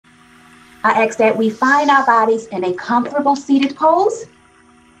I ask that we find our bodies in a comfortable seated pose.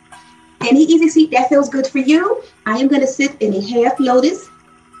 Any easy seat that feels good for you. I am going to sit in a half lotus.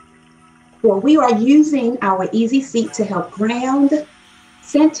 Well, we are using our easy seat to help ground,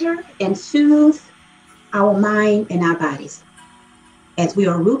 center, and soothe our mind and our bodies as we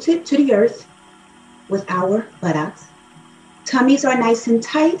are rooted to the earth with our buttocks. Tummies are nice and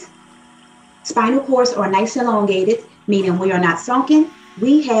tight. Spinal cords are nice and elongated, meaning we are not sunken.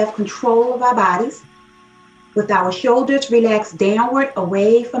 We have control of our bodies with our shoulders relaxed downward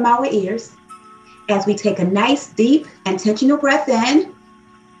away from our ears as we take a nice, deep, intentional breath in.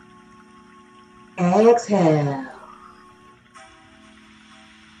 Exhale.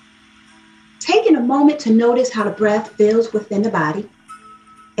 Taking a moment to notice how the breath feels within the body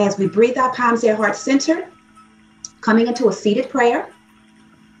as we breathe our palms at heart center, coming into a seated prayer.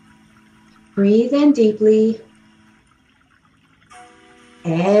 Breathe in deeply.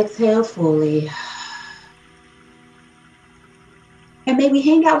 Exhale fully. And may we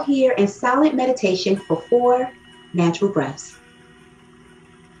hang out here in silent meditation for 4 natural breaths.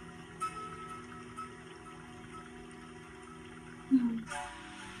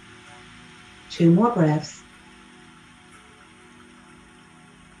 Two more breaths.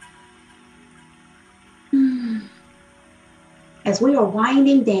 As we are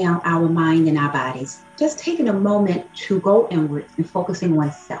winding down our mind and our bodies, just taking a moment to go inward and focusing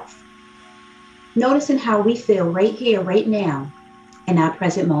on self. Noticing how we feel right here, right now, in our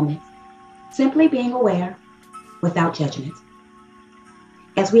present moment. Simply being aware without judgment.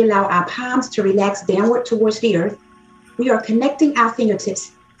 As we allow our palms to relax downward towards the earth, we are connecting our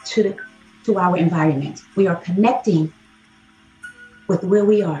fingertips to our environment. We are connecting with where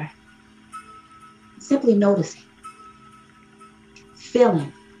we are. Simply noticing.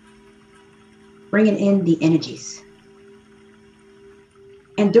 Feeling, bringing in the energies.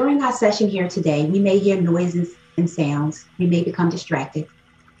 And during our session here today, we may hear noises and sounds. We may become distracted.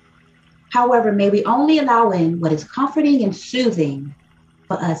 However, may we only allow in what is comforting and soothing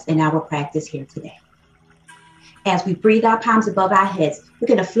for us in our practice here today. As we breathe our palms above our heads, we're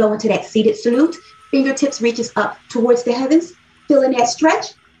going to flow into that seated salute. Fingertips reaches up towards the heavens, feeling that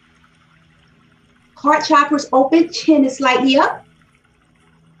stretch. Heart chakras open, chin is slightly up.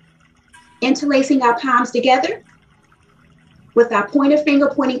 Interlacing our palms together with our pointer finger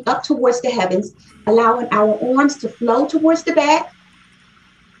pointing up towards the heavens, allowing our arms to flow towards the back.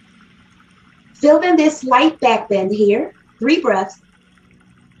 Feeling this light back bend here. 3 breaths.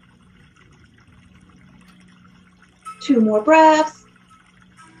 2 more breaths.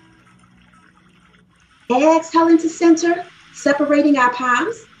 Exhaling to center, separating our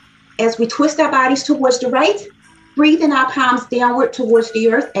palms as we twist our bodies towards the right. Breathing our palms downward towards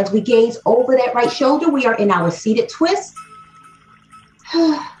the earth as we gaze over that right shoulder. We are in our seated twist.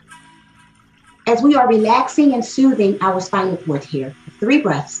 As we are relaxing and soothing our spinal cord here. 3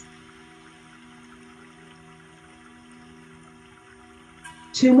 breaths.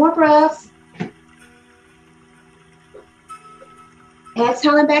 2 more breaths.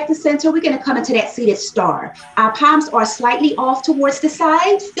 Exhaling back to center, we're going to come into that seated star. Our palms are slightly off towards the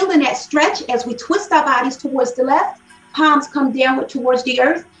side, feeling that stretch as we twist our bodies towards the left. Palms come downward towards the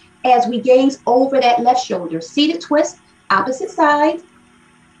earth as we gaze over that left shoulder. Seated twist, opposite side.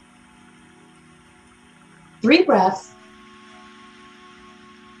 3 breaths.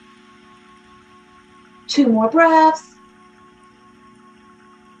 2 more breaths.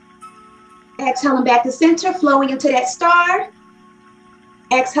 Exhaling back to center, flowing into that star.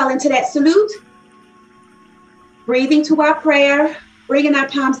 Exhale into that salute. Breathing to our prayer, bringing our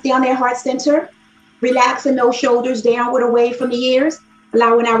palms down at heart center. Relaxing those shoulders downward away from the ears,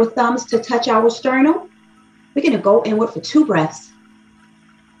 allowing our thumbs to touch our sternum. We're going to go inward for 2 breaths.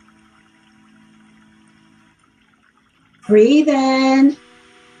 Breathe in.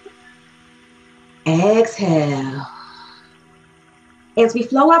 Exhale. As we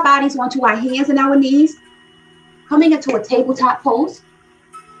flow our bodies onto our hands and our knees, coming into a tabletop pose.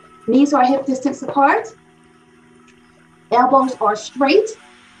 Knees are hip distance apart. Elbows are straight.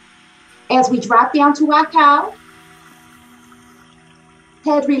 As we drop down to our cow,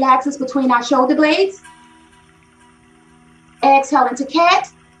 head relaxes between our shoulder blades. Exhale into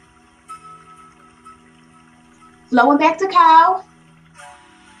cat. Flowing back to cow.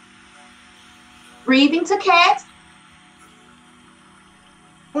 Breathing to cat.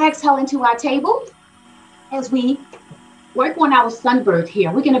 Exhale into our table. As we work on our sunbird here,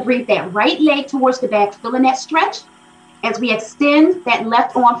 we're going to breathe that right leg towards the back, feeling that stretch as we extend that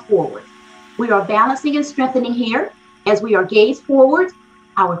left arm forward. We are balancing and strengthening here as we are gaze forward.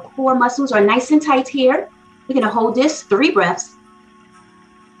 Our core muscles are nice and tight here. We're going to hold this 3 breaths.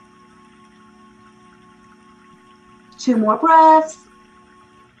 2 more breaths.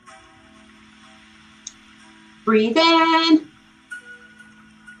 Breathe in.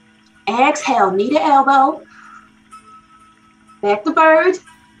 Exhale, knee to elbow. Back to bird.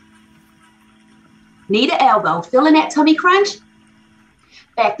 Knee to elbow. Feeling that tummy crunch?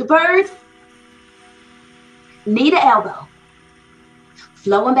 Back to bird. Knee to elbow.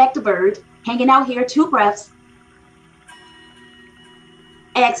 Flowing back to bird. Hanging out here, 2 breaths.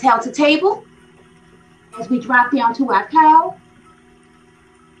 Exhale to table. As we drop down to our cow.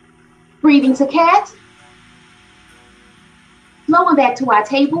 Breathing to cat. Flowing back to our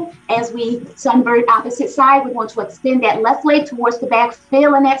table. As we sunbird opposite side, we want to extend that left leg towards the back,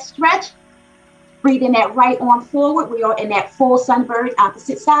 feeling that stretch. Breathing that right arm forward. We are in that full sunbird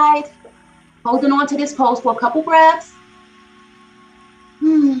opposite side. Holding on to this pose for a couple breaths.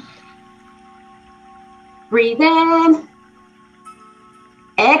 Breathe in.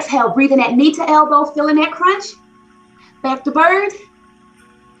 Exhale, breathing that knee to elbow, feeling that crunch. Back to bird.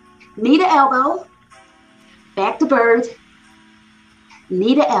 Knee to elbow. Back to bird.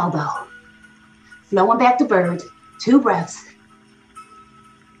 Knee to elbow. Flowing back to bird. 2 breaths.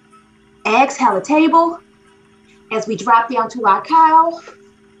 Exhale to table. As we drop down to our cow.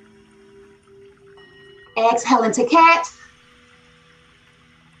 Exhale into cat.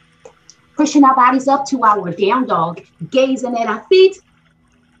 Pushing our bodies up to our down dog. Gazing at our feet.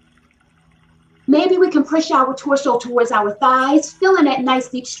 Maybe we can push our torso towards our thighs, feeling that nice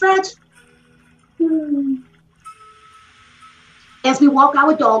deep stretch. As we walk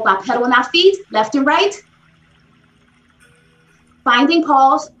our dog by pedaling our feet, left and right. Finding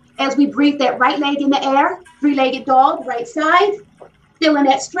pause as we breathe that right leg in the air, 3-legged dog, right side, feeling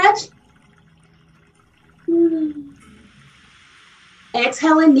that stretch.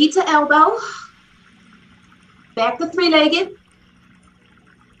 Exhaling, knee to elbow. Back to 3-legged.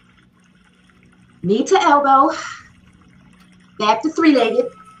 Knee to elbow. Back to 3-legged.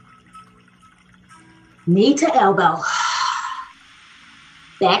 Knee to elbow.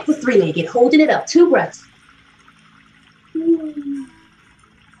 Back to 3-legged. Holding it up. 2 breaths.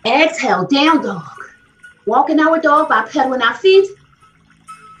 Exhale, down dog. Walking our dog by pedaling our feet.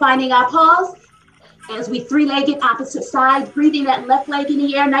 Finding our pause. As we 3-legged opposite side. Breathing that left leg in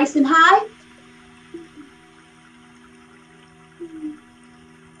the air nice and high.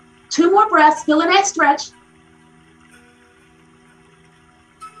 2 more breaths, feeling that stretch.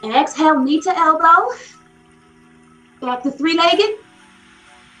 Exhale, knee to elbow. Back to 3-legged.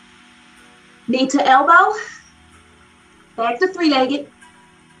 Knee to elbow. Back to 3-legged.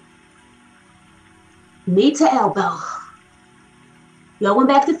 Knee to elbow. Going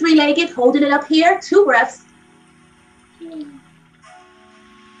back to 3-legged, holding it up here, 2 breaths.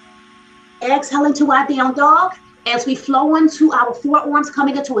 Exhaling to our down dog. As we flow into our forearms,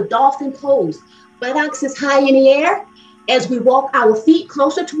 coming into a dolphin pose. Buttocks is high in the air. As we walk our feet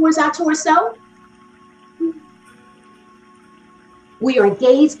closer towards our torso. We are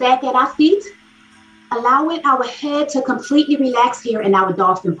gazed back at our feet, allowing our head to completely relax here in our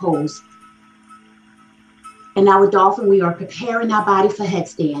dolphin pose. In our dolphin, we are preparing our body for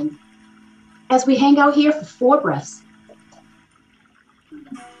headstand. As we hang out here for 4 breaths.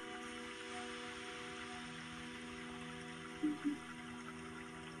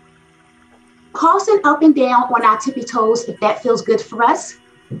 Pulsing up and down on our tippy toes if that feels good for us.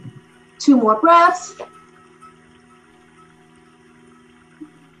 2 more breaths.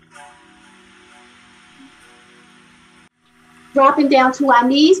 Dropping down to our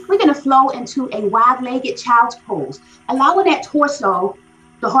knees, we're going to flow into a wide-legged child's pose, allowing that torso,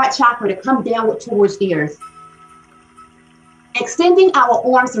 the heart chakra, to come downward towards the earth. Extending our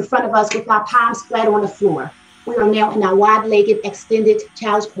arms in front of us with our palms flat on the floor. We are now in our wide-legged extended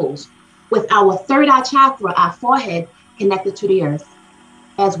child's pose, with our 3rd eye chakra, our forehead, connected to the earth.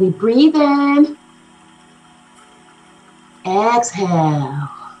 As we breathe in, exhale.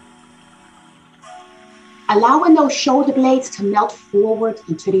 Allowing those shoulder blades to melt forward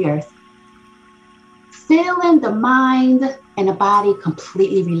into the earth. Feeling the mind and the body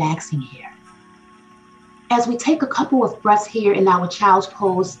completely relaxing here. As we take a couple of breaths here in our child's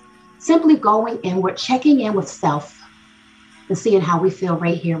pose, simply going inward, checking in with self, and seeing how we feel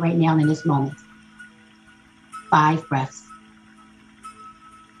right here, right now, in this moment. 5 breaths.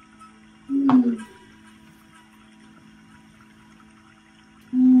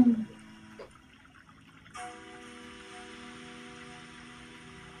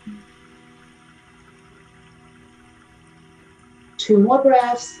 Two more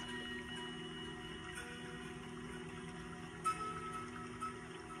breaths.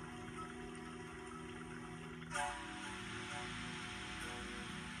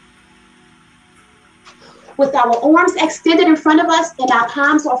 With our arms extended in front of us and our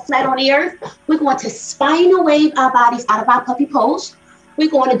palms are flat on the earth, we're going to spinal wave our bodies out of our puppy pose.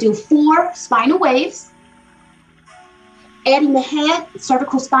 We're going to do 4 spinal waves. Adding the head,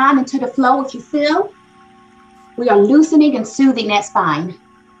 cervical spine into the flow if you feel. We are loosening and soothing that spine.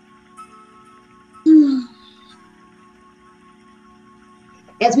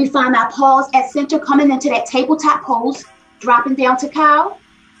 As we find our paws at center, coming into that tabletop pose, dropping down to cow.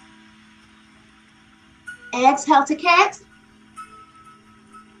 Exhale to cat.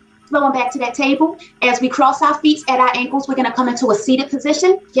 Flowing back to that table. As we cross our feet at our ankles, we're going to come into a seated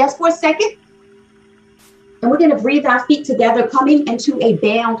position just for a second. And we're going to breathe our feet together, coming into a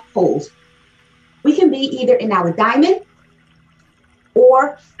bound pose. We can be either in our diamond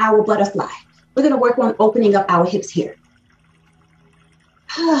or our butterfly. We're going to work on opening up our hips here.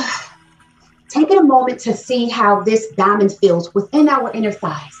 Taking a moment to see how this diamond feels within our inner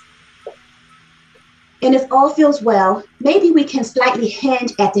thighs. And if all feels well, maybe we can slightly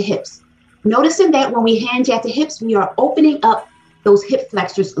hinge at the hips. Noticing that when we hinge at the hips, we are opening up those hip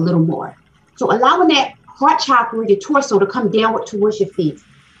flexors a little more. So allowing that heart chakra, your torso, to come downward towards your feet.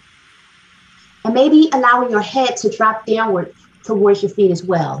 And maybe allowing your head to drop downward towards your feet as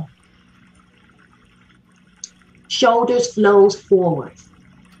well. Shoulders flows forward.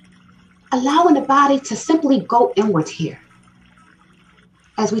 Allowing the body to simply go inward here.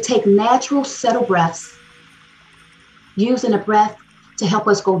 As we take natural, settled breaths, using a breath to help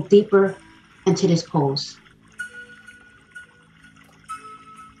us go deeper into this pose.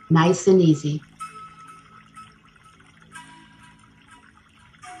 Nice and easy.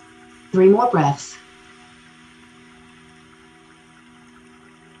 3 more breaths.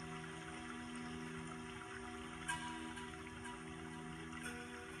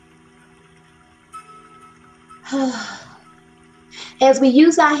 As we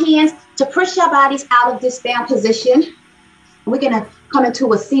use our hands to push our bodies out of this bound position, we're going to come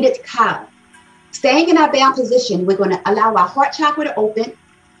into a seated cow. Staying in our bound position, we're going to allow our heart chakra to open,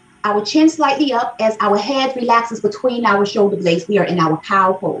 our chin slightly up as our head relaxes between our shoulder blades. We are in our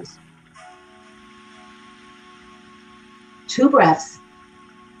cow pose. 2 breaths.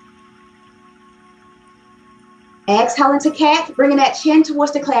 Exhale into cat, bringing that chin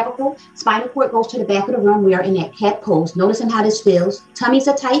towards the clavicle. Spinal cord goes to the back of the room. We are in that cat pose. Noticing how this feels. Tummies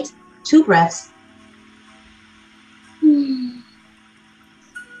are tight. 2 breaths.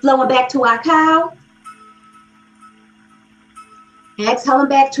 Flowing back to our cow. Exhaling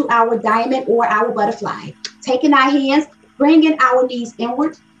back to our diamond or our butterfly. Taking our hands, bringing our knees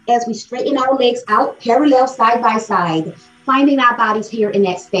inward as we straighten our legs out, parallel side by side. Finding our bodies here in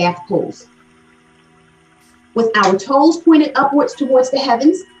that staff pose. With our toes pointed upwards towards the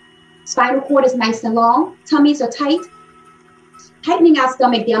heavens. Spinal cord is nice and long. Tummies are tight. Tightening our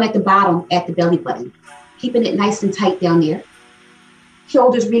stomach down at the bottom at the belly button. Keeping it nice and tight down there.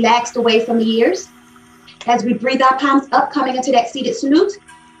 Shoulders relaxed away from the ears. As we breathe our palms up, coming into that seated salute.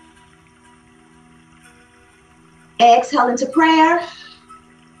 Exhale into prayer.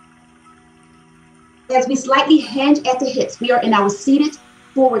 As we slightly hinge at the hips, we are in our seated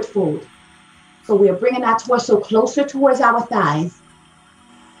forward fold. So we are bringing our torso closer towards our thighs.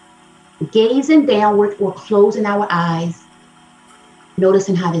 Gazing downward or closing our eyes.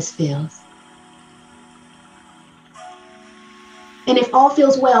 Noticing how this feels. And if all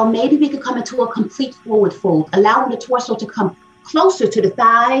feels well, maybe we could come into a complete forward fold, allowing the torso to come closer to the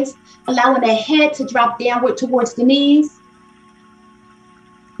thighs, allowing the head to drop downward towards the knees.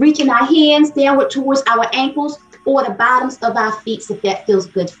 Reaching our hands downward towards our ankles or the bottoms of our feet if that feels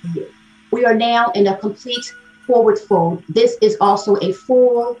good for you. We are now in a complete forward fold. This is also a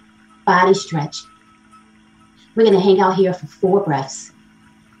full body stretch. We're going to hang out here for 4 breaths.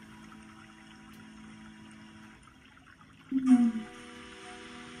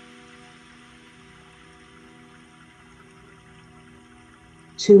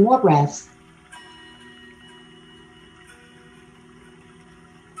 Two more breaths.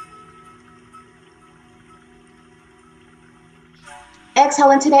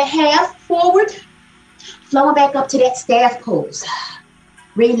 Exhale into that half forward, flowing back up to that staff pose.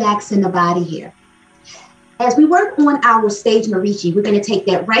 Relaxing the body here. As we work on our stage Marichi, we're going to take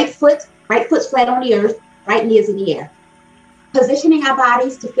that right foot's flat on the earth, right knee is in the air. Positioning our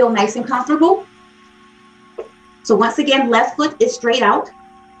bodies to feel nice and comfortable. So once again, left foot is straight out,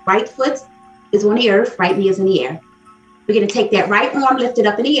 right foot is on the earth, right knee is in the air. We're going to take that right arm lifted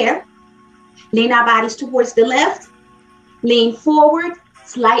up in the air, lean our bodies towards the left, lean forward,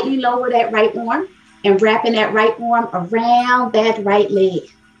 slightly lower that right arm, and wrapping that right arm around that right leg.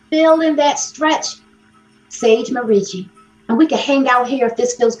 Feeling that stretch, Sage Marichi. And we can hang out here if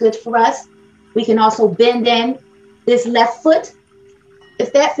this feels good for us. We can also bend in this left foot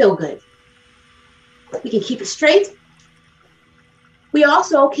if that feels good. We can keep it straight. We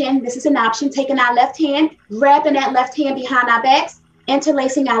also can, this is an option, taking our left hand, wrapping that left hand behind our backs,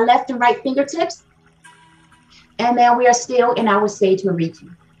 interlacing our left and right fingertips. And then we are still in our Sage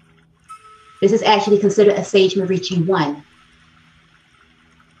Marichi. This is actually considered a Sage Marichi 1.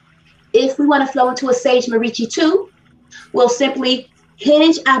 If we want to flow into a Sage Marichi 2, we'll simply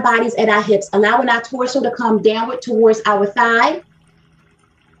hinge our bodies at our hips, allowing our torso to come downward towards our thigh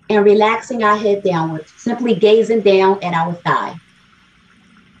and relaxing our head downward, simply gazing down at our thigh.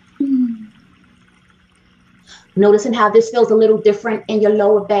 Noticing how this feels a little different in your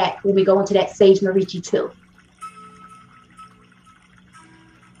lower back when we go into that Sage Marichi 2.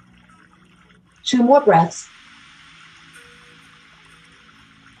 2 more breaths.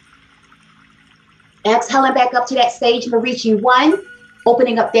 Exhaling back up to that Sage Marichi 1,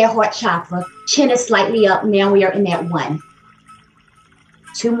 opening up their heart chakra. Chin is slightly up. Now we are in that 1.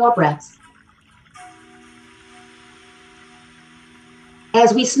 2 more breaths.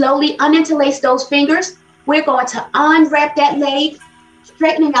 As we slowly uninterlace those fingers, we're going to unwrap that leg,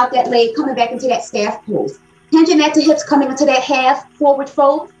 straightening out that leg, coming back into that staff pose. Hinging at the hips, coming into that half forward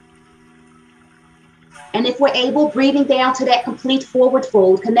fold. And if we're able, breathing down to that complete forward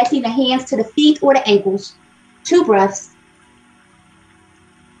fold, connecting the hands to the feet or the ankles. 2 breaths.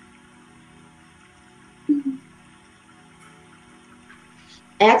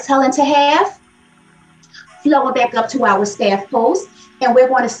 Exhale into half. Flowing back up to our staff pose. And we're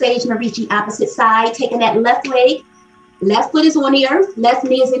going to Sage Marichi opposite side, taking that left leg. Left foot is on the earth, left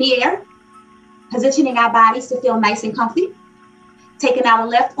knee is in the air. Positioning our bodies to feel nice and comfy. Taking our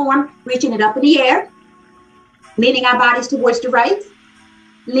left arm, reaching it up in the air. Leaning our bodies towards the right.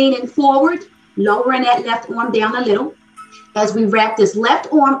 Leaning forward, lowering that left arm down a little. As we wrap this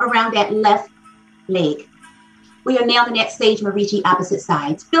left arm around that left leg. We are now in that Sage Marichi opposite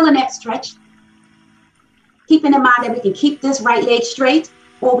sides. Feeling that stretch. Keeping in mind that we can keep this right leg straight,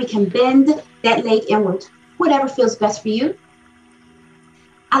 or we can bend that leg inward. Whatever feels best for you.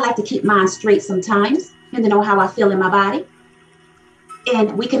 I like to keep mine straight sometimes, depending on how I feel in my body.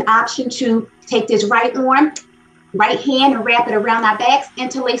 And we can option to take this right arm, right hand, and wrap it around our backs,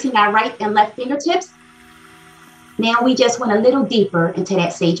 interlacing our right and left fingertips. Now we just went a little deeper into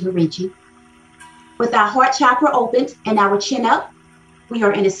that Sage Marichi. With our heart chakra opened and our chin up, we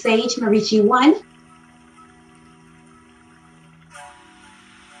are in a Sage Marichi 1.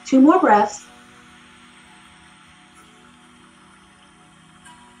 2 more breaths.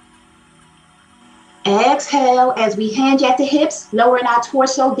 Exhale as we hinge at the hips, lowering our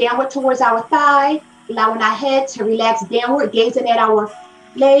torso downward towards our thigh, allowing our head to relax downward, gazing at our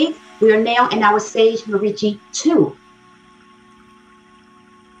leg. We are now in our Sage Marichi 2.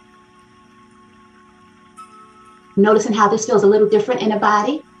 Noticing how this feels a little different in the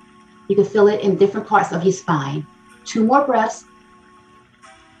body. You can feel it in different parts of your spine. 2 more breaths.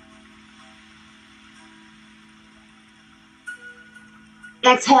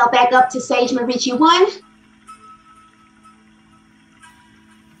 Exhale back up to Sage Marichi 1.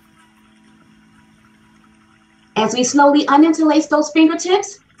 As we slowly uninterlace those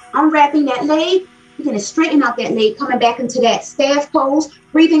fingertips, unwrapping that leg, we're going to straighten out that leg, coming back into that staff pose,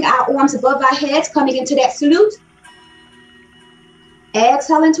 breathing our arms above our heads, coming into that salute.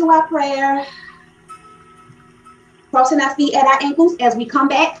 Exhale into our prayer. Crossing our feet at our ankles as we come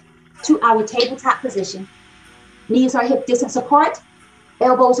back to our tabletop position. Knees are hip distance apart.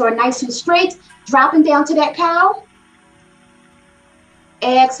 Elbows are nice and straight. Dropping down to that cow.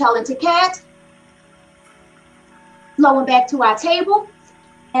 Exhale into cat. Flowing back to our table.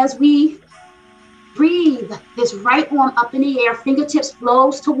 As we breathe this right arm up in the air, fingertips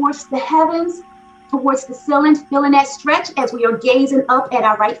flows towards the heavens, towards the ceiling, feeling that stretch as we are gazing up at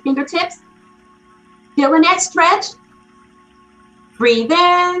our right fingertips. Feeling that stretch. Breathe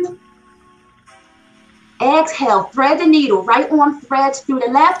in. Exhale, thread the needle. Right arm threads through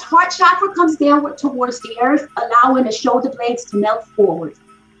the left. Heart chakra comes downward towards the earth, allowing the shoulder blades to melt forward.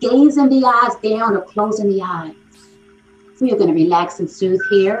 Gazing the eyes down or closing the eyes. We are going to relax and soothe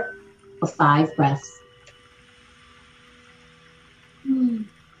here for 5 breaths. And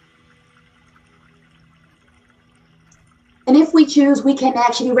if we choose, we can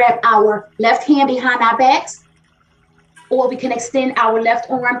actually wrap our left hand behind our backs, or we can extend our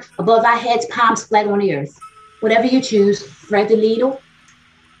left arm above our heads, palms flat on the earth. Whatever you choose, thread the needle.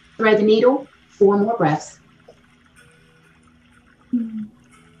 4 more breaths.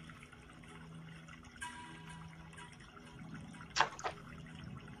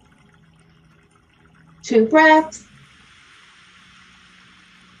 2 breaths.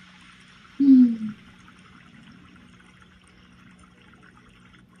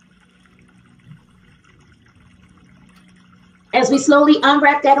 As we slowly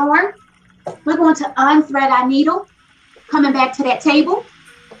unwrap that arm, we're going to unthread our needle, coming back to that table,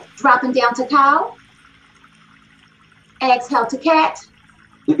 dropping down to cow, exhale to cat,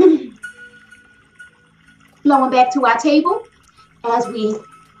 flowing back to our table. As we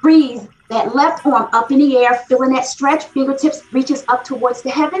breathe that left arm up in the air, feeling that stretch, fingertips reaches up towards the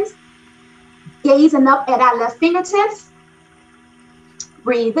heavens, gazing up at our left fingertips.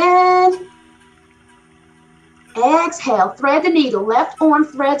 Breathe in. Exhale, thread the needle. Left arm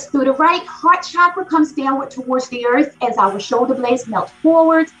threads through the right. Heart chakra comes downward towards the earth as our shoulder blades melt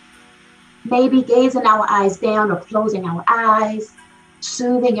forward. Maybe gazing our eyes down or closing our eyes,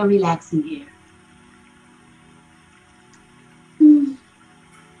 soothing and relaxing here.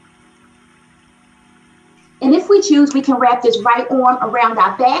 And if we choose, we can wrap this right arm around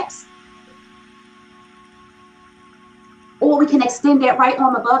our backs. Or we can extend that right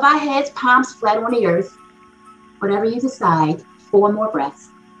arm above our heads, palms flat on the earth. Whatever you decide. 4 more breaths.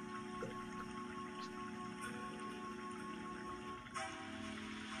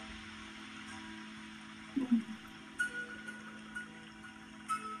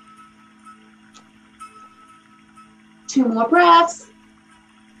 Two more breaths.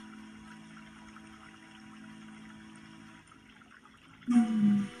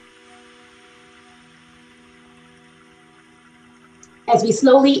 As we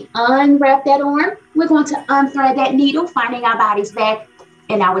slowly unwrap that arm, we're going to unthread that needle, finding our bodies back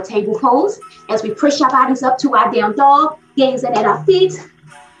in our table pose. As we push our bodies up to our down dog, gazing at our feet.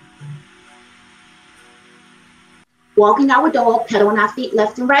 Walking our dog, pedaling our feet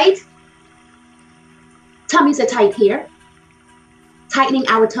left and right. Tummies are tight here. Tightening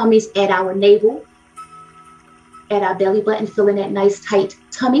our tummies at our navel, at our belly button, feeling that nice tight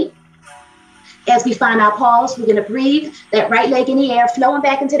tummy. As we find our pause, we're gonna breathe, that right leg in the air, flowing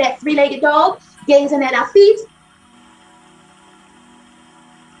back into that 3-legged dog, gazing at our feet.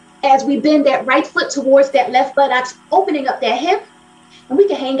 As we bend that right foot towards that left buttocks, opening up that hip. And we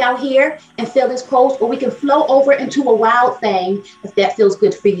can hang out here and feel this pose, or we can flow over into a wild thing if that feels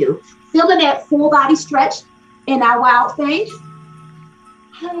good for you. Feeling that full body stretch in our wild thing.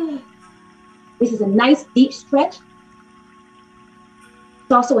 This is a nice deep stretch.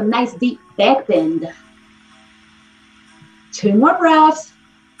 It's also a nice deep back bend. 2 more breaths.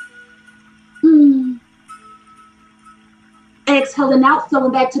 Exhaling out,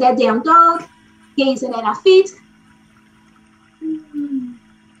 flowing back to that down dog, gazing at our feet.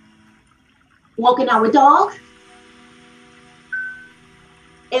 Walking our dog.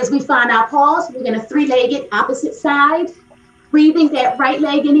 As we find our pause, we're gonna 3-legged opposite side. Breathing that right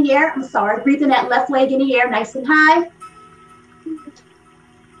leg in the air. Breathing that left leg in the air, nice and high.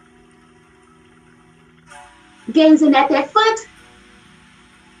 Gazing at that foot.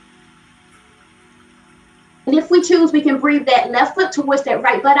 And if we choose, we can breathe that left foot towards that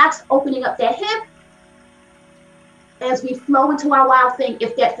right buttocks, opening up that hip. As we flow into our wild thing,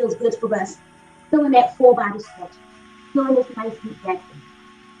 if that feels good for us. Feeling that full body stretch. Feeling this nice deep back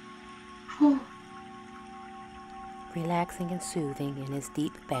bend. Relaxing and soothing in his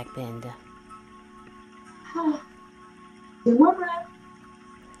deep back bend. 2 more breaths.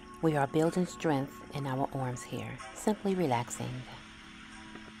 We are building strength in our arms here, simply relaxing.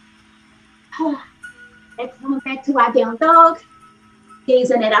 Exhaling back to our down dog,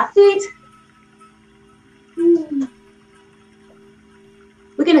 gazing at our feet.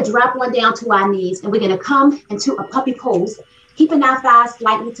 We're gonna drop one down to our knees and we're gonna come into a puppy pose, keeping our thighs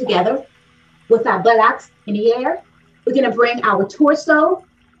slightly together with our buttocks in the air. We're gonna bring our torso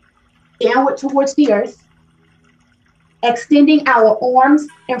downward towards the earth, extending our arms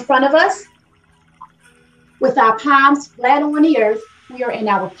in front of us. With our palms flat on the earth, we are in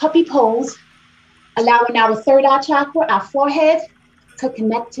our puppy pose, allowing our third eye chakra, our forehead, to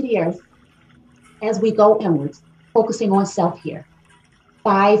connect to the earth as we go inwards, focusing on self here.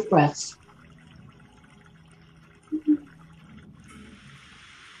 5 breaths.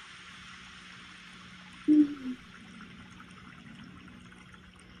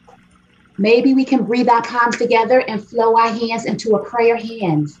 Maybe we can breathe our palms together and flow our hands into a prayer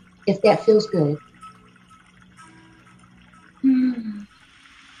hands, if that feels good. 3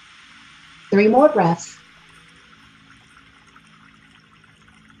 more breaths.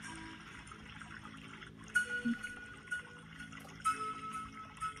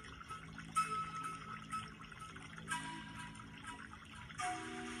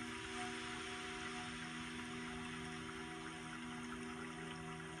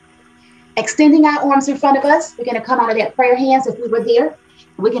 Extending our arms in front of us. We're gonna come out of that prayer hands if we were there.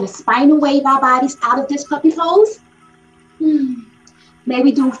 We're gonna spinal wave our bodies out of this puppy pose.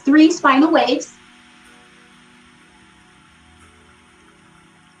 Maybe do 3 spinal waves.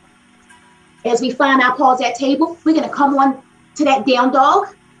 As we find our paws at table, we're going to come on to that down dog,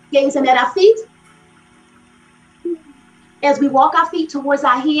 gazing at our feet. As we walk our feet towards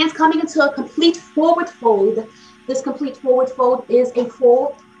our hands, coming into a complete forward fold. This complete forward fold is a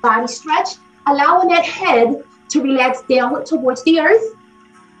full body stretch, allowing that head to relax downward towards the earth.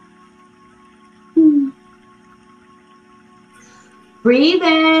 Breathe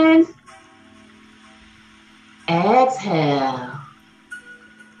in. Exhale.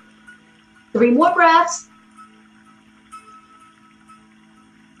 3 more breaths.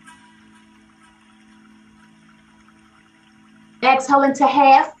 Exhale into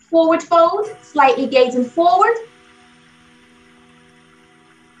half forward fold, slightly gazing forward.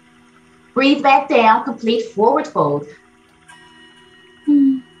 Breathe back down, complete forward fold.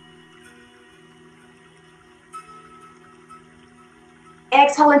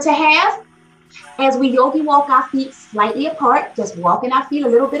 Exhale into half. As we yogi walk our feet slightly apart, just walking our feet a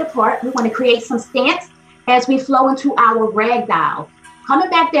little bit apart, we want to create some stance as we flow into our ragdoll. Coming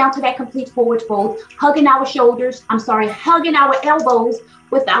back down to that complete forward fold, hugging our elbows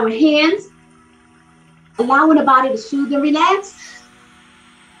with our hands, allowing the body to soothe and relax.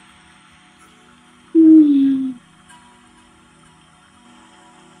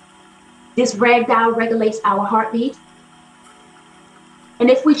 This ragdoll regulates our heartbeat. And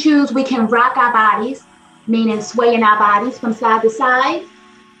if we choose, we can rock our bodies, meaning swaying our bodies from side to side.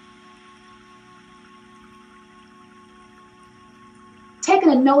 Taking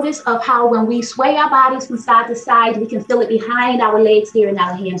a notice of how when we sway our bodies from side to side, we can feel it behind our legs here and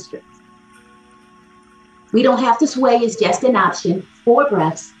our hamstrings. We don't have to sway, it's just an option. 4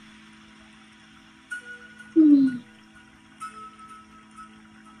 breaths.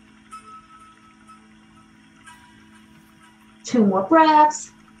 2 more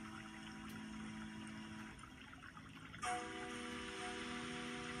breaths.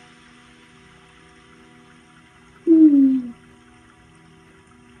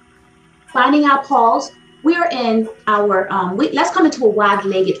 Finding our paws, we're in our, let's come into a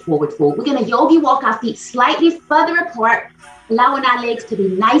wide-legged forward fold. We're gonna yogi walk our feet slightly further apart, allowing our legs to be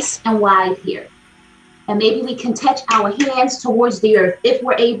nice and wide here. And maybe we can touch our hands towards the earth if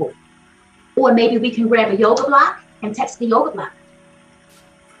we're able. Or maybe we can grab a yoga block and touch the yoga block.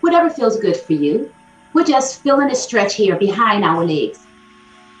 Whatever feels good for you. We're just feeling a stretch here behind our legs.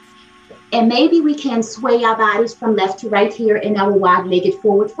 And maybe we can sway our bodies from left to right here in our wide-legged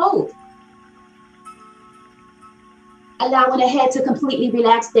forward fold. Allowing the head to completely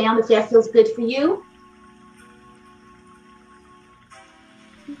relax down if that feels good for you.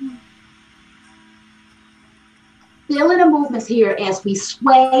 Feeling the movements here as we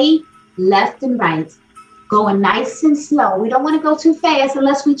sway left and right, going nice and slow. We don't want to go too fast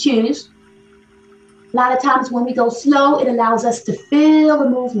unless we choose. A lot of times when we go slow, it allows us to feel the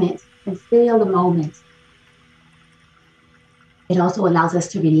movement and feel the moment. It also allows us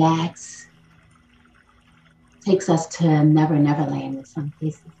to relax. Takes us to Never Never Land in some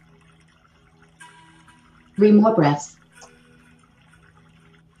cases. 3 more breaths.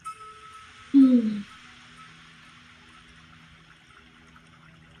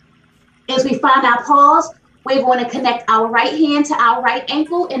 As we find our pause, we're going to connect our right hand to our right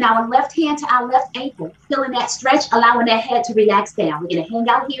ankle and our left hand to our left ankle. Feeling that stretch, allowing that head to relax down. We're going to hang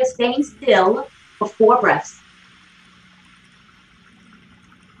out here, staying still for 4 breaths.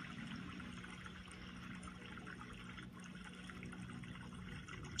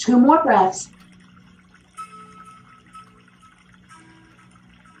 Two more breaths.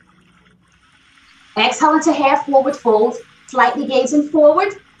 Exhale into half forward fold, slightly gazing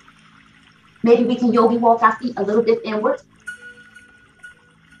forward. Maybe we can yogi walk our feet a little bit inward.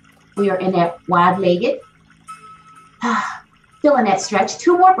 We are in that wide-legged. Feeling that stretch.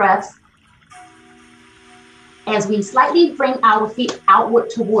 2 more breaths. As we slightly bring our feet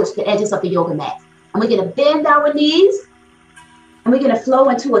outward towards the edges of the yoga mat. And we're going to bend our knees. And we're going to flow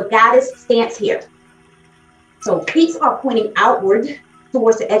into a goddess stance here. So feet are pointing outward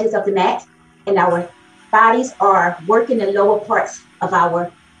towards the edges of the mat. And our bodies are working the lower parts of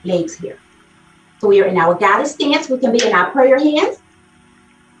our legs here. So we are in our goddess stance. We can be in our prayer hands.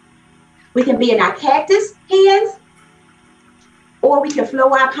 We can be in our cactus hands. Or we can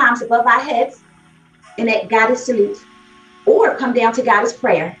flow our palms above our heads in that goddess salute. Or come down to goddess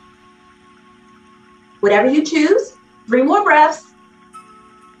prayer. Whatever you choose. 3 more breaths.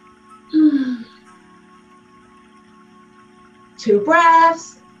 2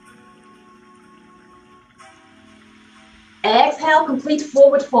 breaths. Exhale, complete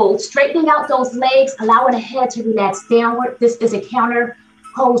forward fold. Straightening out those legs, allowing the head to relax downward. This is a counter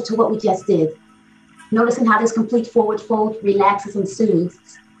pose to what we just did. Noticing how this complete forward fold relaxes and soothes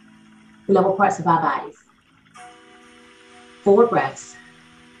the lower parts of our bodies. 4 breaths.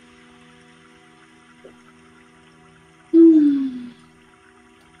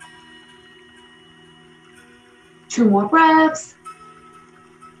 2 more breaths.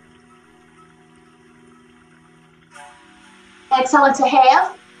 Exhale into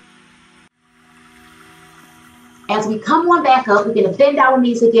half. As we come on back up, we're going to bend our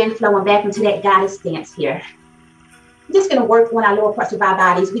knees again, flowing back into that goddess stance here. I'm just going to work on our lower parts of our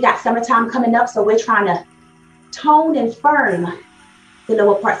bodies. We got summertime coming up, so we're trying to tone and firm the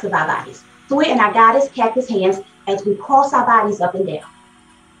lower parts of our bodies. So we're in our goddess cactus hands as we cross our bodies up and down.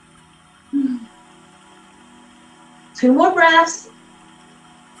 2 more breaths.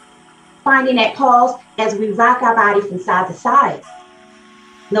 Finding that pause as we rock our body from side to side.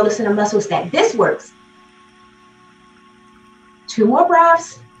 Noticing the muscles that this works. 2 more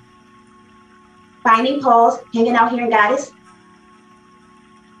breaths. Finding pause, hanging out here in goddess.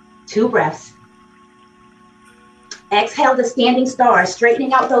 2 breaths. Exhale the standing star,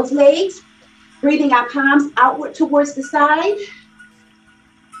 straightening out those legs. Breathing our palms outward towards the side.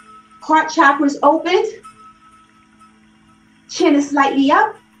 Heart chakras open. Chin is slightly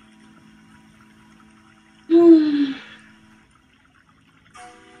up.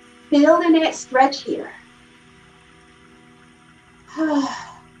 Feeling that stretch here.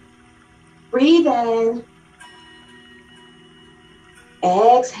 Breathe in.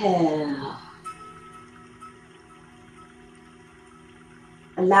 Exhale.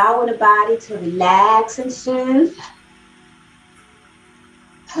 Allowing the body to relax and soothe.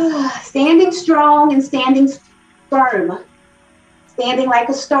 Standing strong and standing firm. Standing like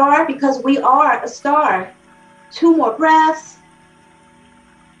a star because we are a star. 2 more breaths.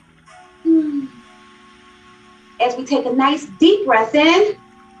 As we take a nice deep breath in.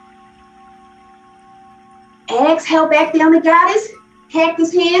 Exhale back down to goddess,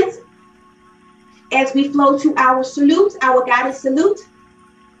 cactus hands. As we flow to our salute, our goddess salute.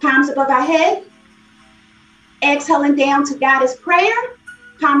 Palms above our head. Exhaling down to goddess prayer.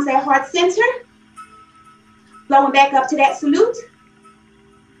 Palms at heart center. Flowing back up to that salute.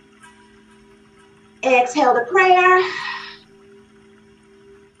 Exhale to prayer.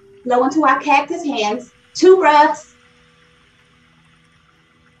 Flow into our cactus hands. 2 breaths.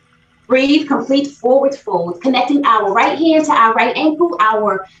 Breathe, complete forward fold. Connecting our right hand to our right ankle,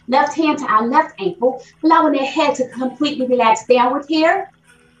 our left hand to our left ankle. Allowing the head to completely relax downward here.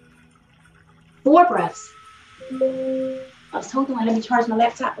 4 breaths. I was holding on, let me charge my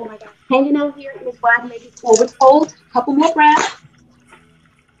laptop. Oh my God. Hanging out here in this wide-legged forward fold. Couple more breaths.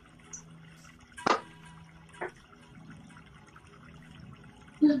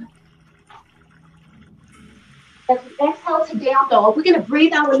 As we exhale to down dog, we're going to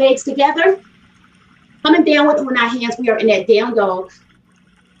breathe our legs together. Coming downward on our hands, we are in that down dog.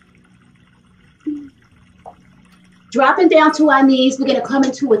 Dropping down to our knees, we're going to come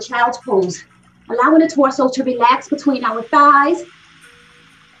into a child's pose. Allowing the torso to relax between our thighs.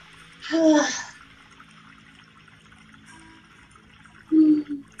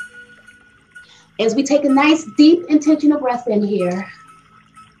 As we take a nice, deep, intentional breath in here.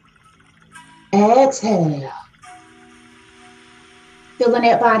 Exhale. Feeling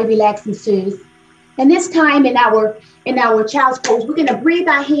that body relax and soothe. And this time in our child's pose, we're going to breathe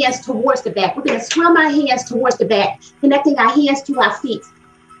our hands towards the back. We're going to swim our hands towards the back, connecting our hands to our feet.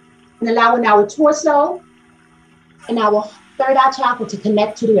 And allowing our torso and our third eye chakra to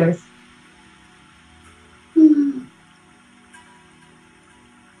connect to the earth.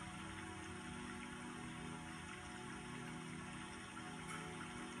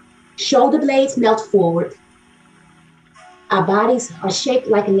 Shoulder blades melt forward. Our bodies are shaped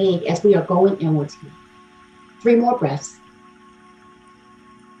like an egg as we are going inwards. 3 more breaths.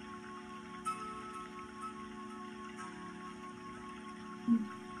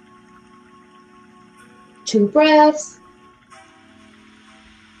 Two breaths.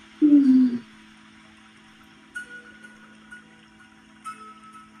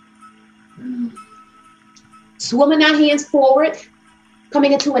 Swimming our hands forward,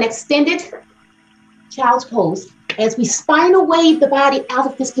 coming into an extended child's pose as we spinal wave the body out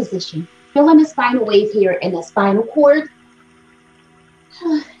of this position. Feeling the spinal wave here in the spinal cord.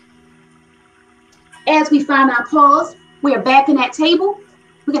 As we find our pause, we are back in that table.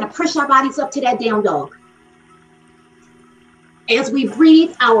 We're going to push our bodies up to that down dog. As we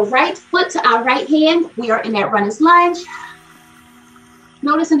breathe our right foot to our right hand, we are in that runner's lunge.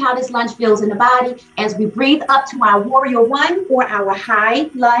 Noticing how this lunge feels in the body as we breathe up to our warrior one or our high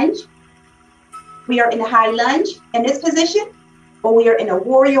lunge. We are in the high lunge in this position, or we are in a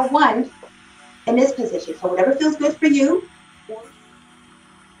warrior one in this position. So whatever feels good for you.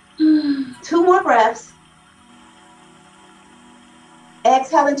 2 more breaths.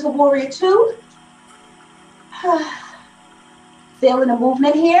 Exhale into warrior 2. Feeling the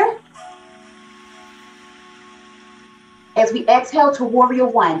movement here. As we exhale to warrior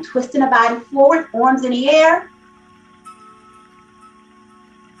 1, twisting the body forward, arms in the air.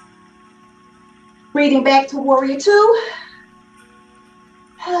 Breathing back to warrior 2.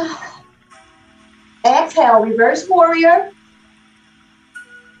 Exhale, reverse warrior.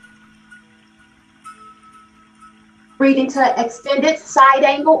 Breathing to extended side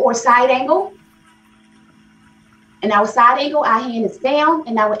angle or side angle. And our side angle, our hand is down,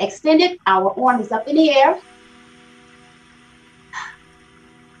 and our extended, our arm is up in the air.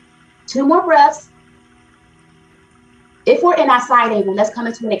 2 more breaths. If we're in our side angle, let's come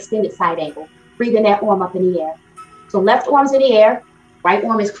into an extended side angle. Breathing that arm up in the air. So left arm's in the air, right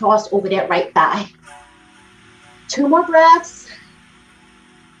arm is crossed over that right thigh. 2 more breaths.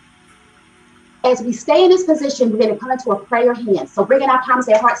 As we stay in this position, we're going to come into a prayer hand. So bringing our palms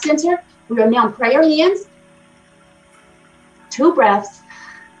at heart center, we are now in prayer hands. 2 breaths.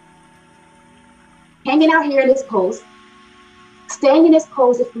 Hanging out here in this pose. Staying in this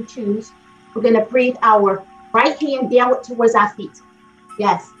pose if we choose. We're going to breathe our right hand downward towards our feet.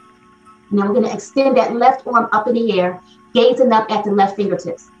 Yes. Now we're going to extend that left arm up in the air, gazing up at the left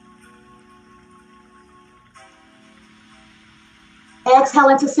fingertips. Exhale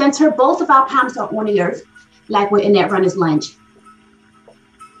into center. Both of our palms are on the earth, like we're in that runner's lunge.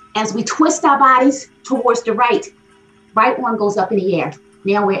 As we twist our bodies towards the right, right arm goes up in the air.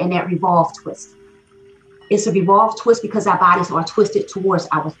 Now we're in that revolve twist. It's a revolve twist because our bodies are twisted towards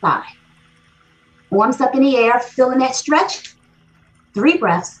our thigh. Arms up in the air, feeling that stretch. 3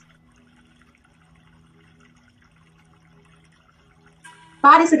 breaths.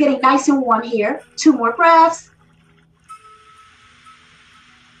 Bodies are getting nice and warm here. 2 more breaths.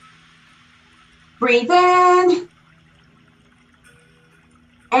 Breathe in.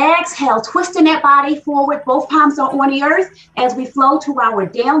 Exhale, twisting that body forward. Both palms are on the earth as we flow to our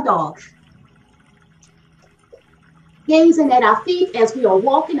down dog. Gazing at our feet as we are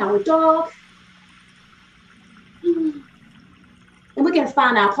walking our dog. And we're going to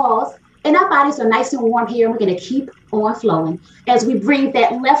find our pause. And our bodies are nice and warm here. And we're going to keep on flowing. As we bring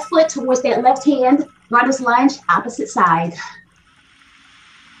that left foot towards that left hand, runner's lunge, opposite side.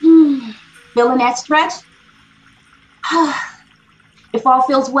 Feeling that stretch. If all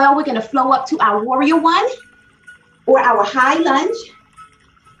feels well, we're going to flow up to our warrior 1 or our high lunge.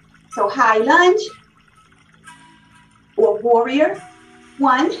 So high lunge or warrior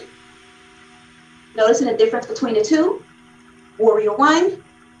 1. Noticing the difference between the 2. Warrior 1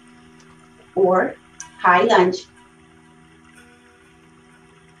 or high lunge.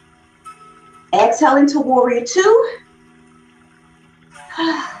 Exhale into warrior 2.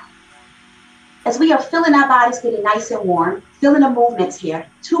 As we are feeling our bodies getting nice and warm, feeling the movements here.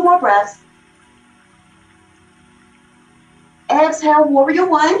 2 more breaths. Exhale, warrior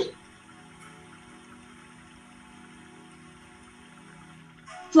 1.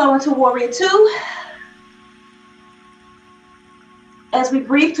 Flow into warrior 2. As we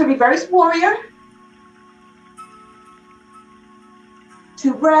breathe to reverse warrior.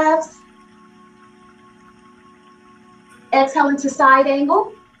 2 breaths. Exhale into side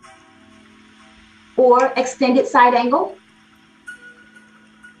angle or extended side angle.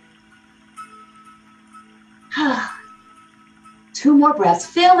 Two more breaths,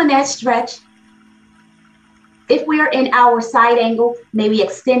 feeling that stretch. If we are in our side angle, maybe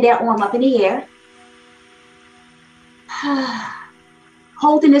extend that arm up in the air.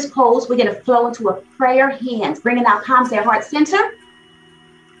 Holding this pose, we're going to flow into a prayer hands, bringing our palms at heart center.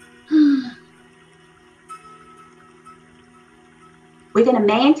 We're going to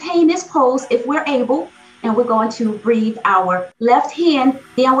maintain this pose if we're able, and we're going to breathe our left hand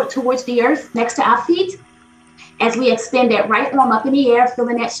downward towards the earth next to our feet. As we extend that right arm up in the air,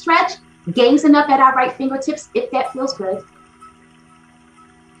 feeling that stretch, gazing up at our right fingertips if that feels good.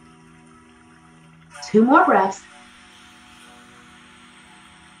 2 more breaths.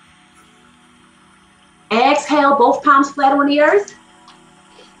 Exhale, both palms flat on the earth.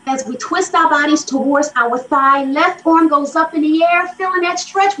 As we twist our bodies towards our thigh, left arm goes up in the air, feeling that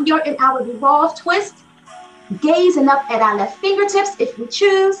stretch. We are in our revolve twist, gazing up at our left fingertips if we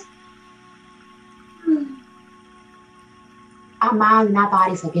choose. Our mind and our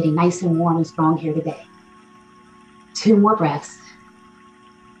bodies are getting nice and warm and strong here today. 2 more breaths.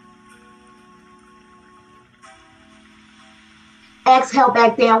 Exhale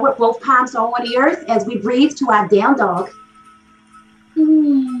back downward, both palms are on the earth as we breathe to our down dog.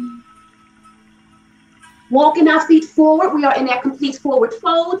 Walking our feet forward. We are in that complete forward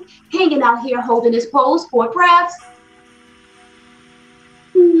fold. Hanging out here, holding this pose. 4 breaths.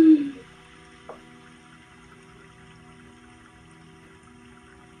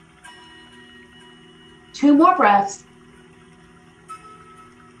 2 more breaths.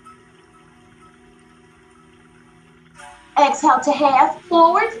 Exhale to half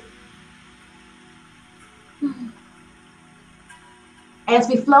forward. As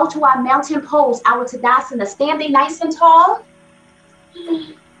we flow to our mountain pose, our Tadasana, standing nice and tall.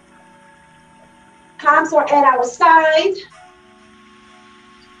 Palms are at our side.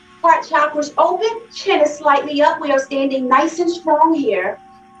 Heart chakras open, chin is slightly up. We are standing nice and strong here.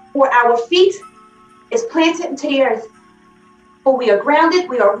 For our feet is planted into the earth. For we are grounded,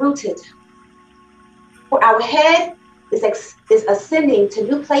 we are rooted. For our head is ascending to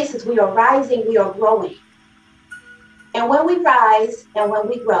new places. We are rising, we are growing. And when we rise and when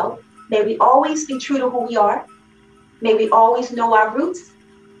we grow, may we always be true to who we are. May we always know our roots.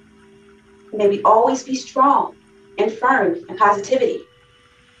 May we always be strong and firm in positivity.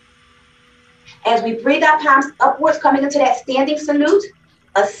 As we breathe our palms upwards, coming into that standing salute,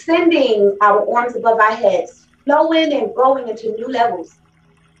 ascending our arms above our heads, flowing and growing into new levels.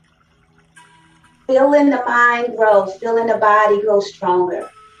 Feeling the mind grow, feeling the body grow stronger.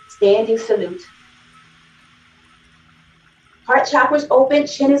 Standing salute. Heart chakras open,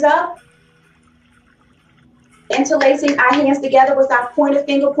 chin is up. Interlacing our hands together with our pointer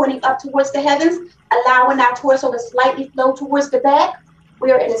finger pointing up towards the heavens, allowing our torso to slightly flow towards the back.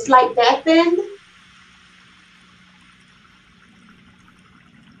 We are in a slight back bend.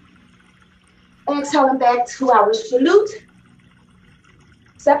 Exhaling back to our salute.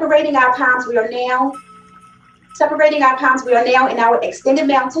 Separating our palms, we are now in our extended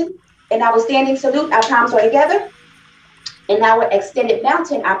mountain. In our standing salute, our palms are together. In our extended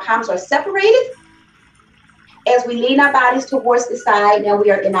mountain, our palms are separated. As we lean our bodies towards the side, now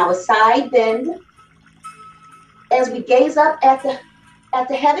we are in our side bend. As we gaze up at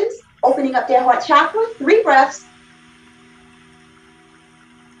the heavens, opening up their heart chakra, 3 breaths.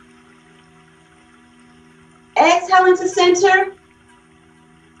 Exhaling to center.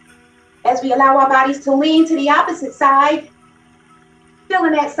 As we allow our bodies to lean to the opposite side,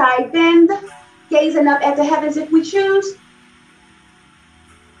 feeling that side bend, gazing up at the heavens if we choose.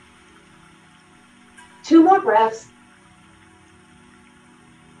 2 more breaths.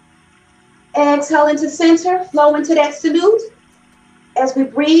 Exhale into center, flow into that salute. As we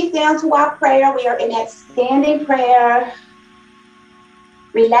breathe down to our prayer, we are in that standing prayer.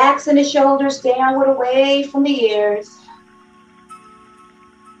 Relaxing the shoulders downward away from the ears.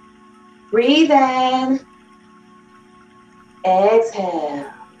 Breathe in.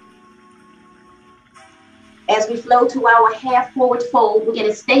 Exhale. As we flow to our half forward fold, we're going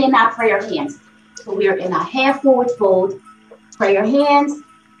to stay in our prayer hands. So we are in our half forward fold, prayer hands.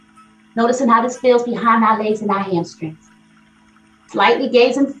 Noticing how this feels behind our legs and our hamstrings. Slightly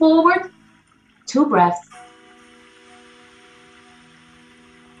gazing forward, 2 breaths.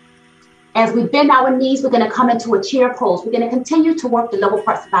 As we bend our knees, we're going to come into a chair pose. We're going to continue to work the lower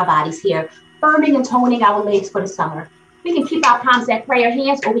parts of our bodies here, firming and toning our legs for the summer. We can keep our palms at prayer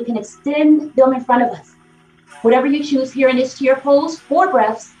hands, or we can extend them in front of us. Whatever you choose here in this chair pose, 4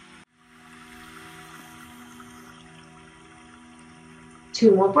 breaths.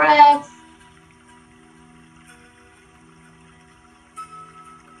 2 more breaths.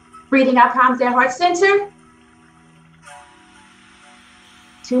 Breathing our palms at heart center.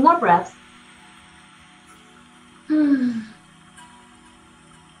 2 more breaths.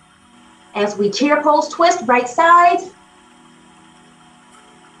 As we chair pose twist, right side.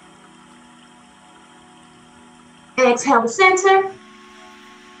 Exhale to center.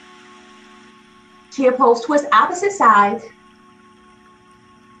 Chair pose twist, opposite side.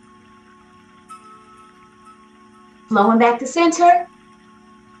 Flowing back to center.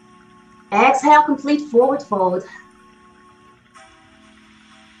 Exhale, complete forward fold.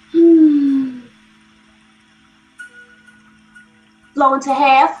 Flowing to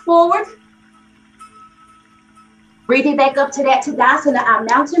half forward. Breathing back up to that Tadasana, our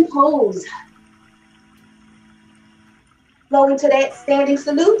mountain pose. Flowing to that standing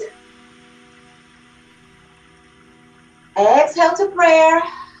salute. Exhale to prayer.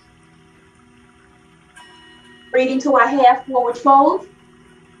 Breathing to our half forward fold.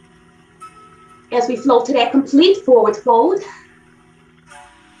 As we flow to that complete forward fold.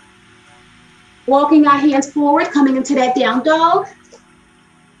 Walking our hands forward, coming into that down dog.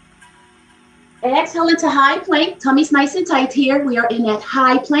 Exhale into high plank. Tummy's nice and tight here. We are in that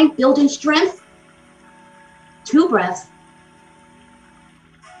high plank, building strength. 2 breaths.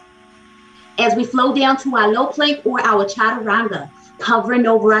 As we flow down to our low plank or our chaturanga, hovering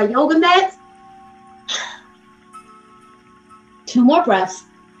over our yoga mat. 2 more breaths.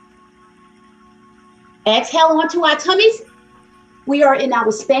 Exhale onto our tummies. We are in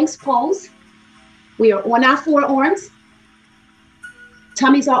our Sphinx pose. We are on our forearms.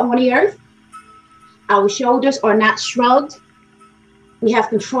 Tummies are on the earth. Our shoulders are not shrugged. We have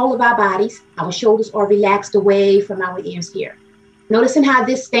control of our bodies. Our shoulders are relaxed away from our ears here. Noticing how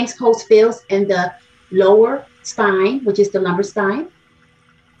this Sphinx pose feels in the lower spine, which is the lumbar spine.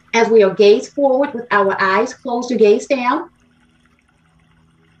 As we are gaze forward with our eyes closed or gaze down.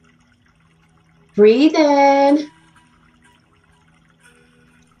 Breathe in.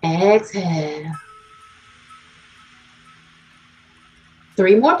 Exhale.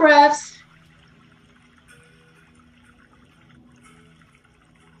 3 more breaths.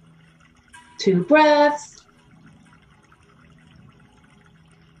 Two breaths.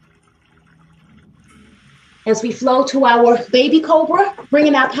 As we flow to our baby cobra,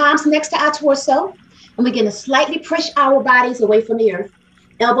 bringing our palms next to our torso, and we're going to slightly push our bodies away from the earth.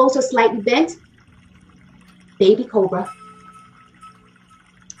 Elbows are slightly bent. Baby cobra.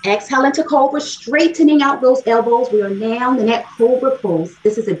 Exhale into cobra, straightening out those elbows. We are now in that cobra pose.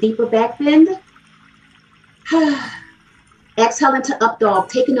 This is a deeper back bend. Exhale into up dog,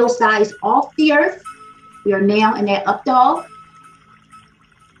 taking those thighs off the earth. We are now in that up dog.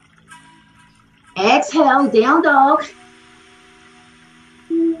 Exhale, down dog.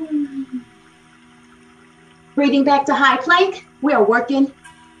 Breathing back to high plank. We are working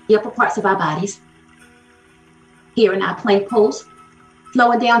the upper parts of our bodies. Here in our plank pose.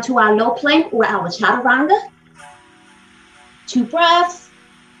 Flowing down to our low plank or our chaturanga. 2 breaths.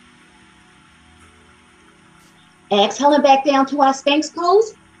 Exhaling back down to our Sphinx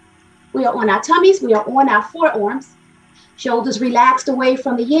pose. We are on our tummies. We are on our forearms. Shoulders relaxed away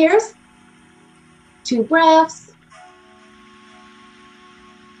from the ears. 2 breaths.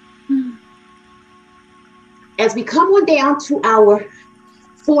 As we come on down to our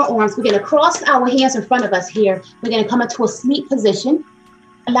forearms, we're going to cross our hands in front of us here. We're going to come into a sleep position,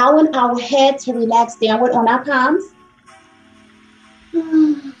 allowing our head to relax downward on our palms.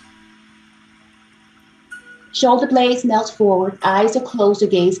 Shoulder blades melt forward, eyes are closed or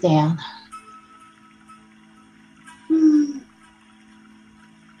gaze down.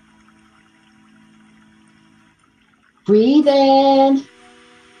 Breathe in.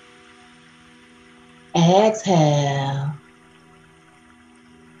 Exhale.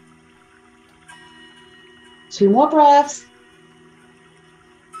 2 more breaths.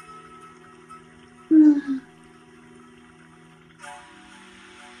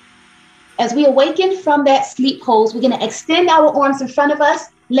 As we awaken from that sleep pose, we're going to extend our arms in front of us.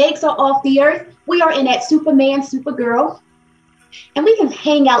 Legs are off the earth. We are in that Superman, Supergirl. And we can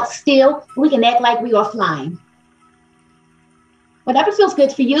hang out still. We can act like we are flying. Whatever feels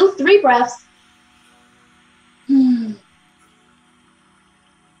good for you. 3 breaths.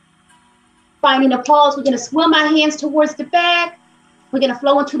 Finding a pause, we're going to swim our hands towards the back. We're going to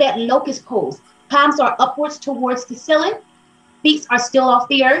flow into that locust pose. Palms are upwards towards the ceiling. Feet are still off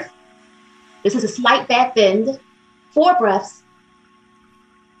the earth. This is a slight back bend. 4 breaths.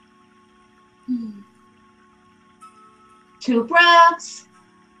 2 breaths.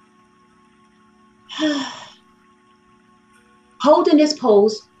 Holding this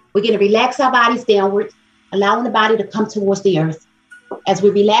pose, we're going to relax our bodies downward, allowing the body to come towards the earth. As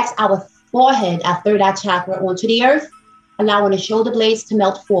we relax our forehead, our third eye chakra onto the earth, allowing the shoulder blades to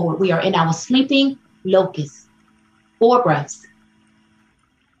melt forward. We are in our sleeping locust. 4 breaths.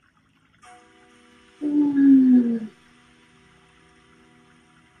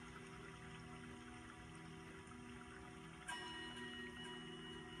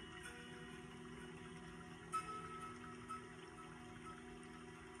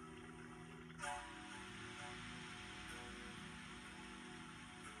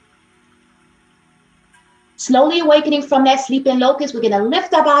 Slowly awakening from that sleeping locust, we're going to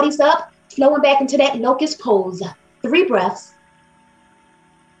lift our bodies up, flowing back into that locust pose. 3 breaths.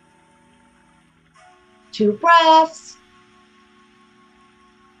 2 breaths.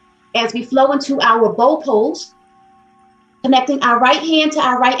 As we flow into our bow pose, connecting our right hand to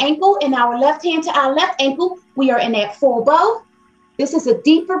our right ankle and our left hand to our left ankle, we are in that full bow. This is a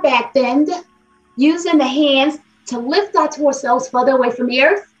deeper back bend, using the hands to lift our torsos further away from the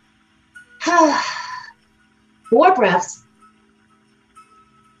earth. 4 breaths.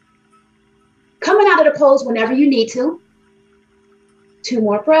 Coming out of the pose whenever you need to. 2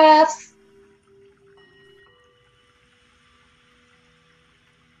 more breaths.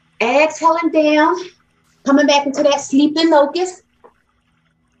 Exhaling down, coming back into that sleeping locust.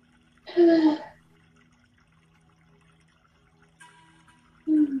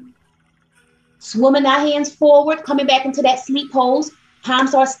 Swimming our hands forward, coming back into that sleep pose.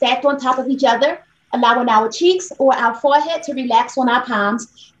 Palms are stacked on top of each other, allowing our cheeks or our forehead to relax on our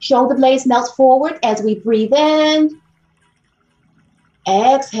palms. Shoulder blades melt forward as we breathe in.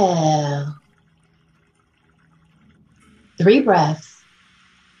 Exhale. 3 breaths.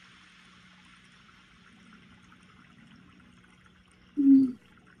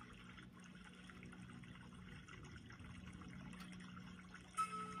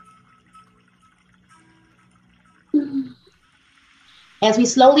 As we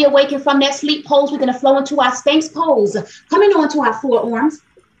slowly awaken from that sleep pose, we're going to flow into our Sphinx pose, coming onto our forearms,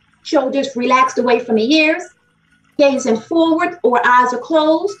 shoulders relaxed away from the ears, gazing forward or eyes are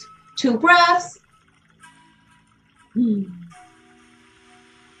closed. 2 breaths.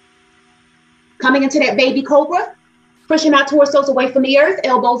 Coming into that baby cobra, pushing our torsos away from the earth,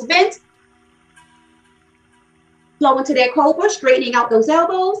 elbows bent. Flow into that cobra, straightening out those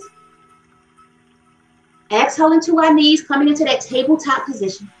elbows. Exhale into our knees, coming into that tabletop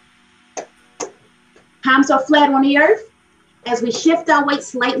position. Palms are flat on the earth as we shift our weight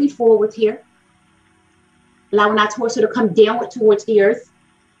slightly forward here, allowing our torso to come downward towards the earth,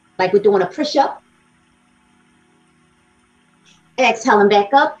 like we're doing a push-up. Exhaling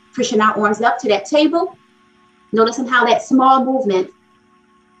back up, pushing our arms up to that table. Noticing how that small movement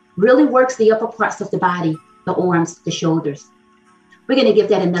really works the upper parts of the body, the arms, the shoulders. We're going to give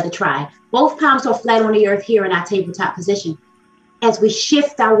that another try. Both palms are flat on the earth here in our tabletop position. As we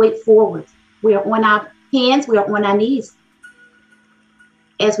shift our weight forward, we are on our hands, we are on our knees.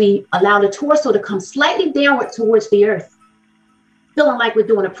 As we allow the torso to come slightly downward towards the earth, feeling like we're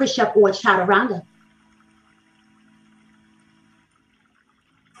doing a push-up or a chaturanga.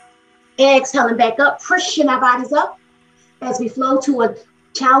 Exhaling back up, pushing our bodies up as we flow to a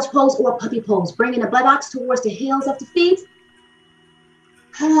child's pose or a puppy pose, bringing the buttocks towards the heels of the feet.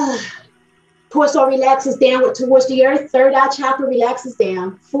 Torso relaxes downward towards the earth. Third eye chakra relaxes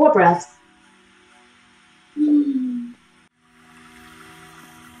down. 4 breaths.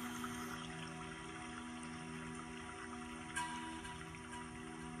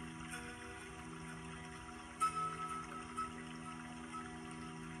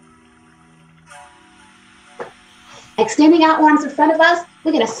 Extending our arms in front of us,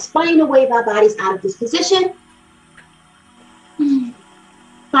 we're going to spinal wave our bodies out of this position.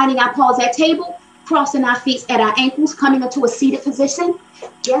 Finding our paws at table, crossing our feet at our ankles, coming into a seated position.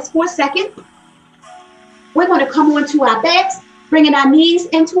 Just for a second. We're going to come onto our backs, bringing our knees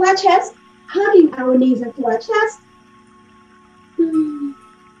into our chest, hugging our knees into our chest.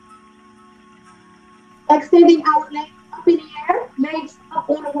 Extending our legs up in the air, legs up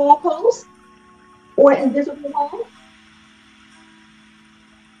on a wall pose or invisible wall.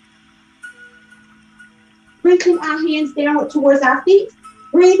 Reaching our hands down towards our feet,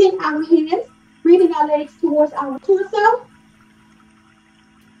 breathing our hands, breathing our legs towards our torso.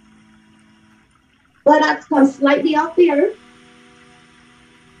 Buttocks come slightly off the earth.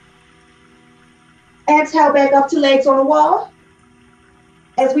 Exhale back up to legs on the wall.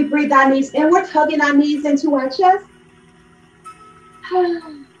 As we breathe our knees inward, hugging our knees into our chest.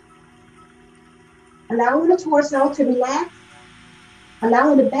 Allowing the torso to relax.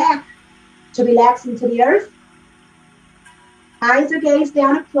 Allowing the back to relax into the earth. Eyes are gazed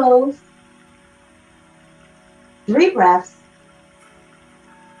down and closed. 3 breaths.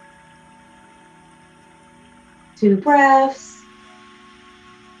 2 breaths.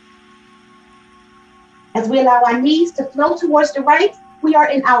 As we allow our knees to flow towards the right, we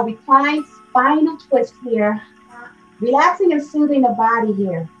are in our reclined spinal twist here. Relaxing and soothing the body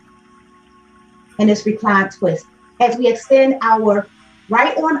here in this reclined twist. As we extend our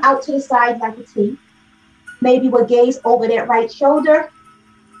right arm out to the side like a T. Maybe we'll gaze over that right shoulder.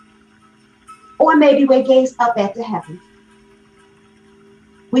 Or maybe we'll gaze up at the heavens.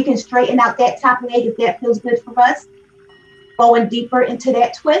 We can straighten out that top leg if that feels good for us. Going deeper into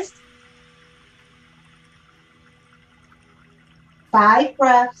that twist. 5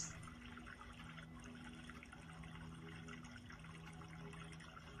 breaths.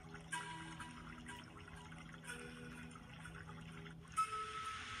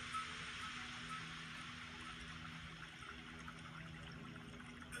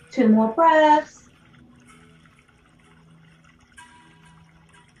 Two more breaths.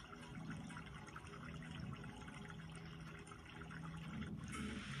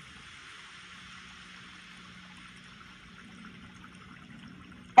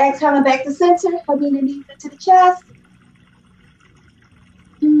 Exhaling back to center, hugging the knees into the chest.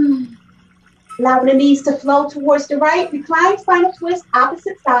 Allowing the knees to flow towards the right. Recline spinal twist,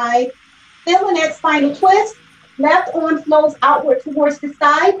 opposite side. Feeling that spinal twist. Left arm flows outward towards the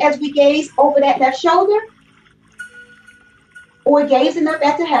side as we gaze over that left shoulder. Or gazing up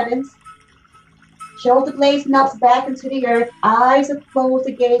at the heavens. Shoulder blades melts back into the earth. Eyes are closed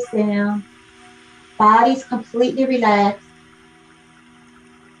to gaze down. Body's completely relaxed.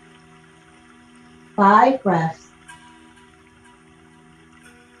 5 breaths.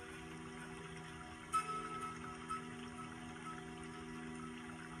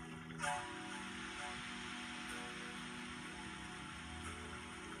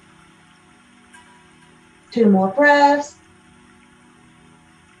 Two more breaths.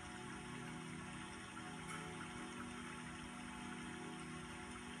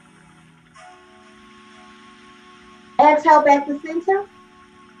 Exhale back to center.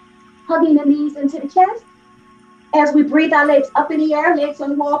 Hugging the knees into the chest. As we breathe our legs up in the air, legs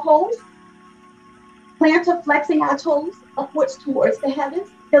on wall pose. Plantar flexing our toes upwards towards the heavens.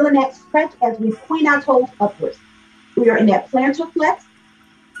 Feeling that stretch as we point our toes upwards. We are in that plantar flex.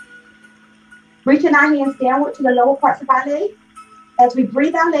 Reaching our hands downward to the lower parts of our legs. As we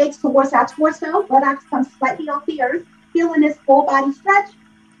breathe our legs towards our torso, buttocks come slightly off the earth. Feeling this full body stretch.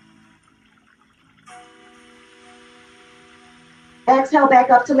 Exhale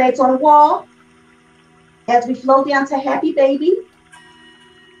back up to legs on the wall. As we flow down to happy baby.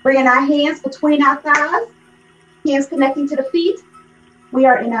 Bringing our hands between our thighs. Hands connecting to the feet. We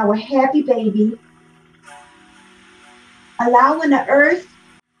are in our happy baby. Allowing the earth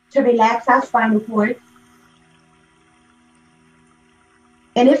to relax our spinal cord.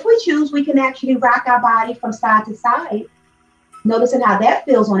 And if we choose, we can actually rock our body from side to side. Noticing how that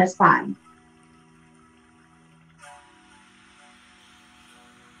feels on the spine.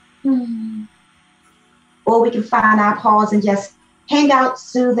 Or we can find our pause and just hang out,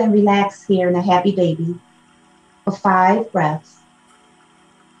 soothe, and relax here in a happy baby for 5 breaths.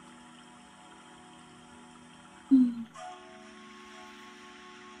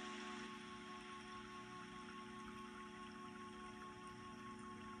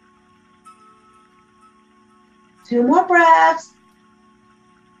 Two more breaths.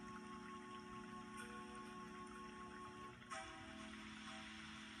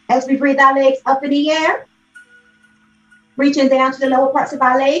 As we breathe our legs up in the air, reaching down to the lower parts of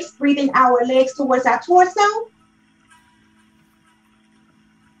our legs, breathing our legs towards our torso.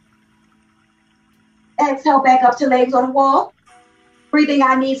 Exhale back up to legs on the wall, breathing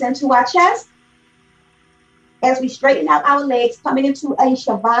our knees into our chest. As we straighten out our legs, coming into a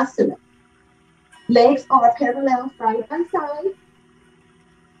Shavasana. Legs are parallel side by side.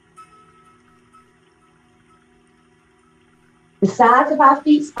 The sides of our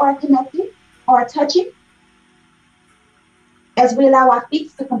feet are connected or touching. As we allow our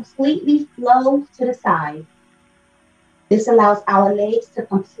feet to completely flow to the side. This allows our legs to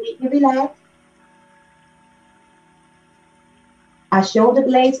completely relax. Our shoulder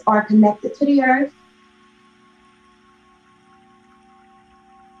blades are connected to the earth.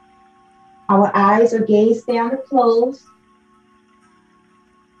 Our eyes are gazed down or closed.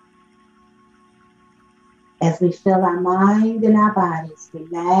 As we feel our mind and our bodies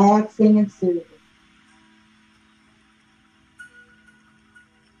relaxing and soothing.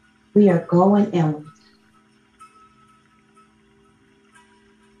 We are going inward.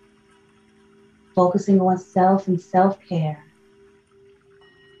 Focusing on self and self-care.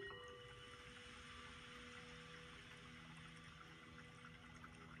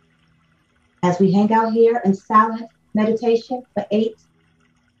 As we hang out here in silent meditation for 8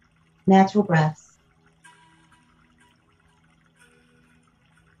 natural breaths.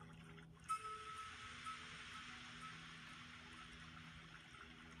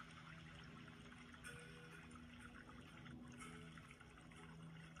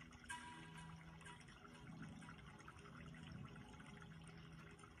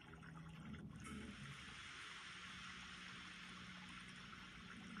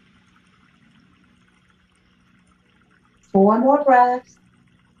 Four more breaths.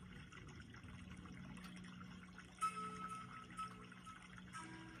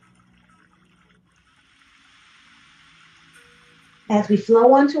 As we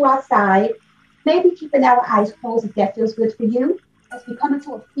flow onto our side, maybe keeping our eyes closed if that feels good for you. As we come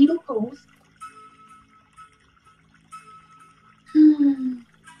into a fetal pose. And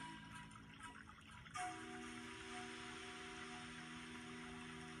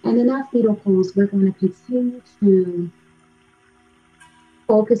in our fetal pose, we're going to continue to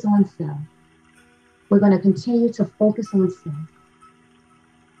focus on self. We're going to continue to focus on self.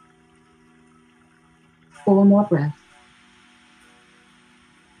 4 more breaths.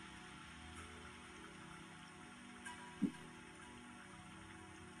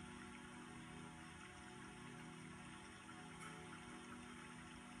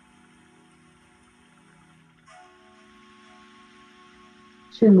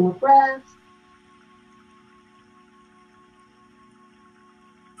 2 more breaths.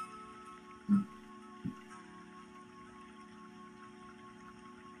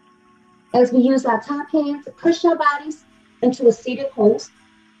 As we use our top hand to push our bodies into a seated pose.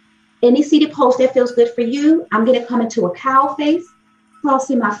 Any seated pose that feels good for you, I'm going to come into a cow face,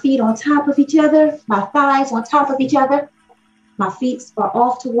 crossing my feet on top of each other, my thighs on top of each other. My feet are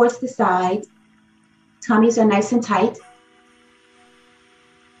off towards the side. Tummies are nice and tight.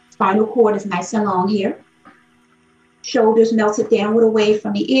 Spinal cord is nice and long here. Shoulders melted downward away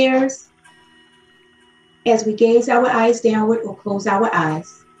from the ears. As we gaze our eyes downward or close our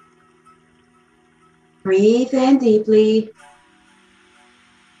eyes. Breathe in deeply.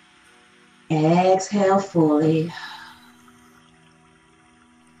 Exhale fully.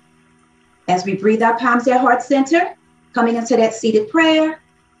 As we breathe our palms at heart center, coming into that seated prayer.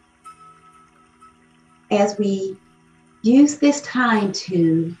 As we use this time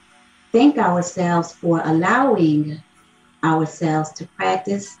to thank ourselves for allowing ourselves to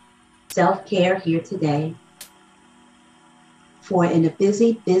practice self-care here today. For in a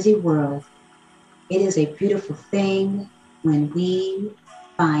busy, busy world, it is a beautiful thing when we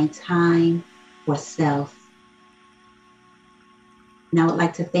find time for self. And I would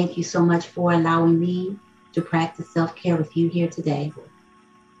like to thank you so much for allowing me to practice self-care with you here today.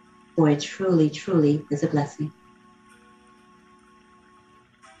 For it truly, truly is a blessing.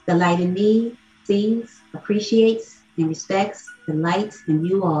 The light in me sees, appreciates, and respects the light in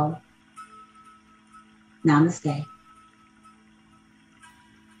you all. Namaste.